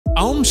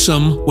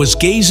AumSum was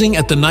gazing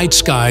at the night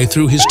sky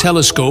through his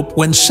telescope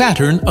when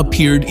Saturn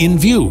appeared in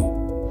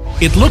view.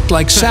 It looked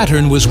like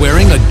Saturn was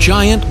wearing a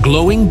giant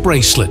glowing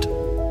bracelet.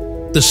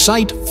 The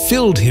sight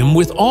filled him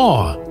with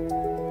awe.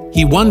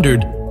 He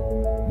wondered,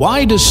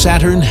 why does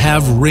Saturn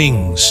have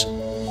rings?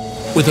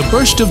 With a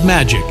burst of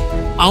magic,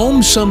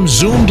 AumSum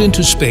zoomed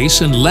into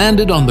space and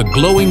landed on the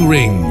glowing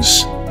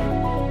rings.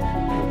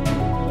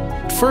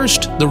 At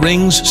first, the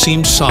rings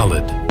seemed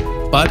solid,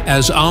 but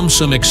as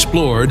AumSum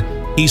explored,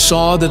 he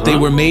saw that they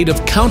were made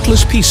of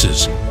countless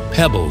pieces,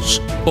 pebbles,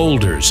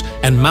 boulders,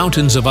 and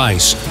mountains of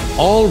ice,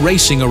 all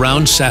racing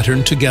around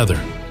Saturn together.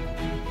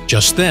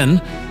 Just then,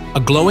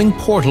 a glowing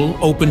portal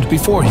opened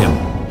before him,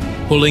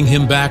 pulling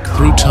him back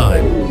through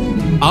time.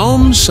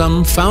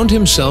 AumSum found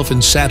himself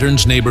in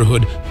Saturn's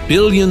neighborhood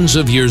billions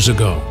of years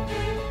ago.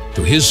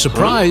 To his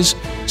surprise,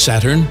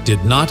 Saturn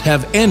did not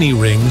have any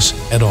rings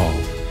at all.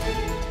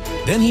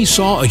 Then he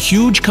saw a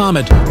huge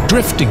comet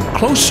drifting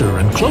closer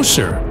and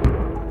closer.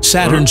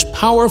 Saturn's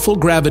powerful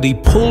gravity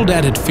pulled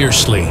at it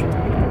fiercely.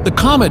 The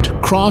comet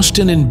crossed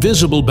an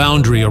invisible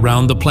boundary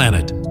around the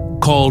planet,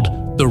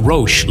 called the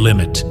Roche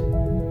limit.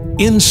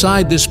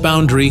 Inside this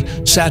boundary,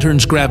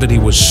 Saturn's gravity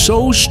was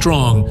so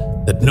strong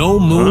that no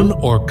moon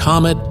or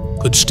comet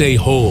could stay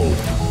whole.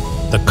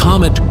 The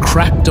comet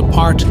cracked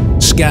apart,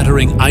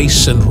 scattering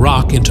ice and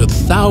rock into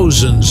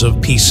thousands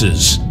of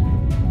pieces.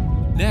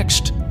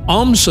 Next,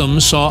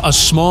 AumSum saw a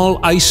small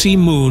icy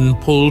moon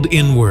pulled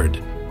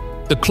inward.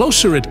 The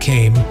closer it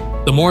came,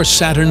 the more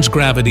Saturn's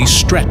gravity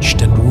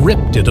stretched and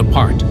ripped it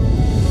apart.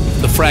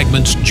 The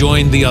fragments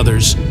joined the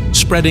others,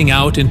 spreading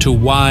out into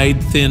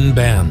wide, thin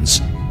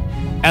bands.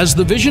 As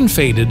the vision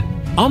faded,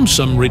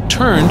 AumSum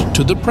returned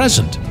to the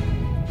present.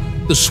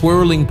 The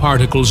swirling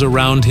particles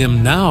around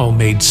him now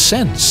made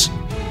sense.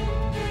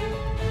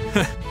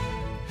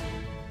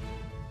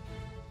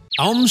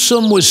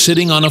 AumSum was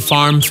sitting on a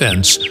farm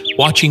fence,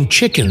 watching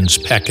chickens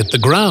peck at the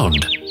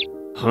ground.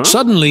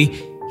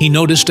 Suddenly, he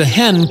noticed a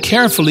hen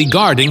carefully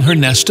guarding her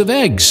nest of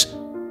eggs.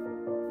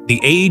 The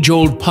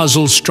age-old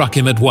puzzle struck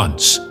him at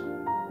once.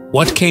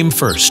 What came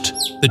first,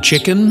 the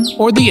chicken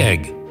or the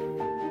egg?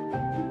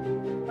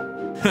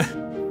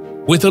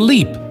 With a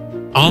leap,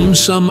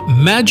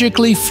 AumSum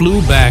magically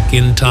flew back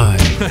in time.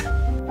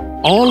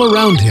 All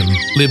around him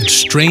lived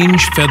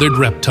strange feathered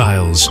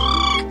reptiles,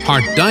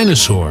 part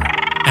dinosaur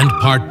and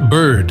part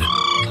bird.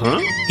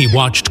 He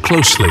watched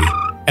closely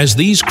as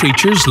these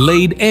creatures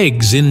laid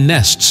eggs in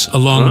nests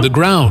along the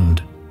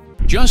ground.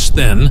 Just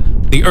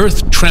then, the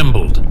earth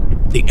trembled.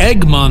 The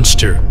egg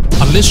monster,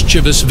 a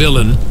mischievous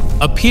villain,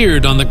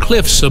 appeared on the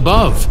cliffs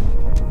above.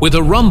 With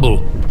a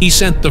rumble, he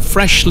sent the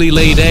freshly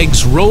laid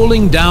eggs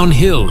rolling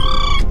downhill.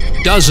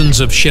 Dozens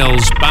of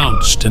shells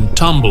bounced and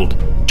tumbled,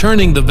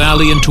 turning the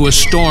valley into a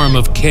storm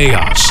of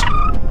chaos.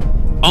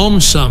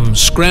 AumSum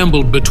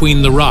scrambled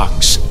between the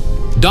rocks,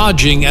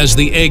 dodging as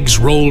the eggs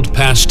rolled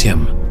past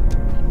him.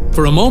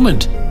 For a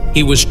moment,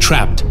 he was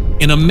trapped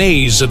in a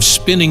maze of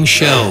spinning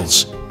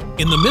shells.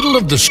 In the middle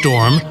of the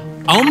storm,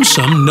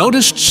 AumSum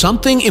noticed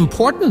something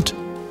important.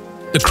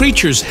 The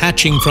creatures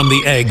hatching from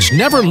the eggs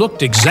never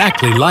looked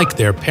exactly like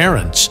their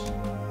parents.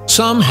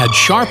 Some had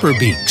sharper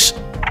beaks,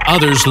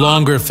 others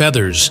longer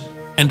feathers,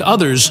 and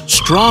others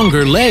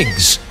stronger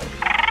legs.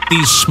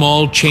 These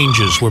small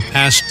changes were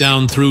passed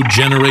down through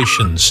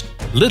generations,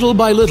 little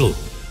by little.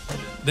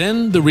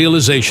 Then the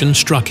realization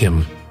struck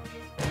him.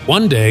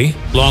 One day,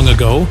 long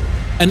ago,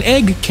 an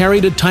egg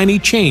carried a tiny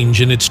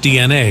change in its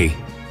DNA.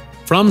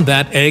 From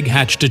that egg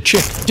hatched a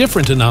chick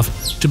different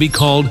enough to be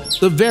called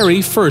the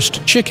very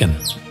first chicken.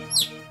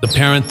 The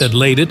parent that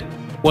laid it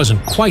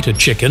wasn't quite a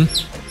chicken,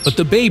 but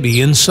the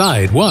baby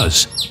inside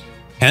was.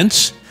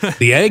 Hence,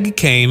 the egg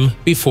came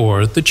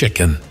before the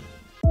chicken.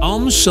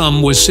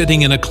 AumSum was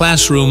sitting in a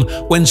classroom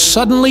when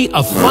suddenly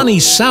a funny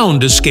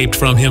sound escaped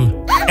from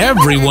him.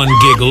 Everyone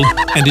giggled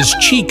and his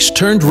cheeks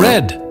turned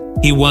red.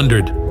 He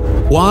wondered,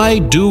 why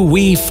do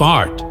we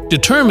fart?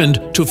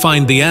 Determined to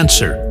find the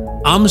answer,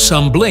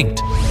 AumSum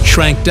blinked,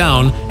 shrank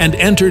down, and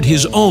entered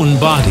his own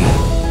body.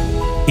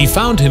 He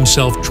found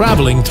himself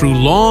traveling through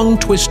long,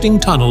 twisting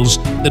tunnels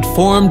that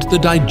formed the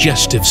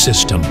digestive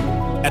system.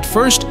 At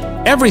first,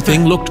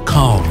 everything looked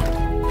calm,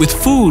 with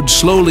food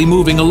slowly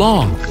moving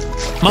along.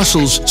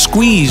 Muscles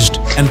squeezed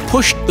and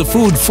pushed the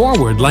food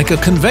forward like a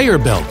conveyor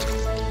belt.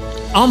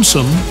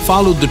 AumSum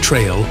followed the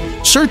trail,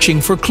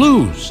 searching for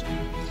clues.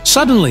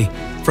 Suddenly,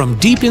 from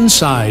deep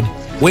inside,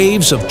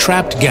 waves of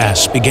trapped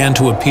gas began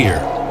to appear.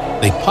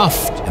 They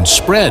puffed and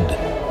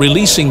spread,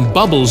 releasing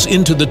bubbles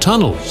into the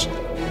tunnels.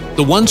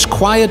 The once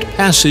quiet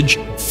passage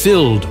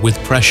filled with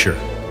pressure.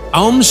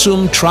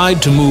 AumSum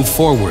tried to move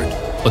forward,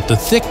 but the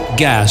thick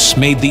gas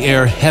made the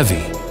air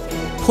heavy,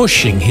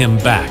 pushing him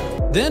back.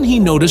 Then he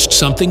noticed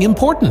something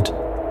important.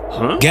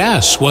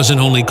 Gas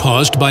wasn't only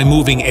caused by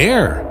moving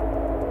air.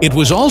 It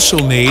was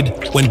also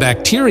made when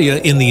bacteria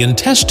in the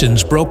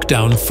intestines broke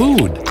down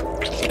food,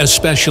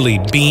 especially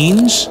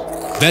beans,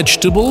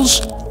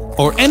 vegetables,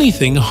 or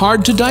anything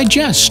hard to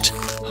digest.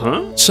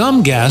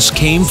 Some gas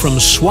came from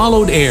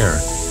swallowed air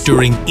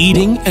during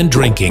eating and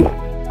drinking.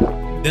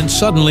 Then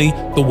suddenly,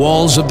 the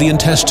walls of the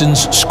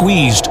intestines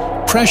squeezed,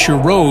 pressure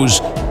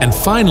rose, and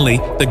finally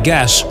the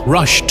gas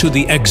rushed to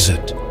the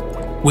exit.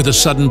 With a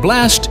sudden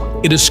blast,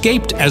 it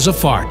escaped as a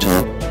fart.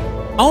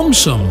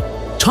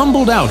 AumSum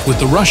tumbled out with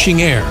the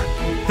rushing air.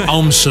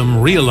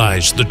 AumSum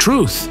realized the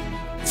truth.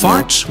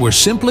 Farts were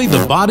simply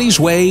the body's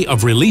way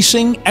of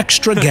releasing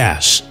extra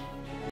gas.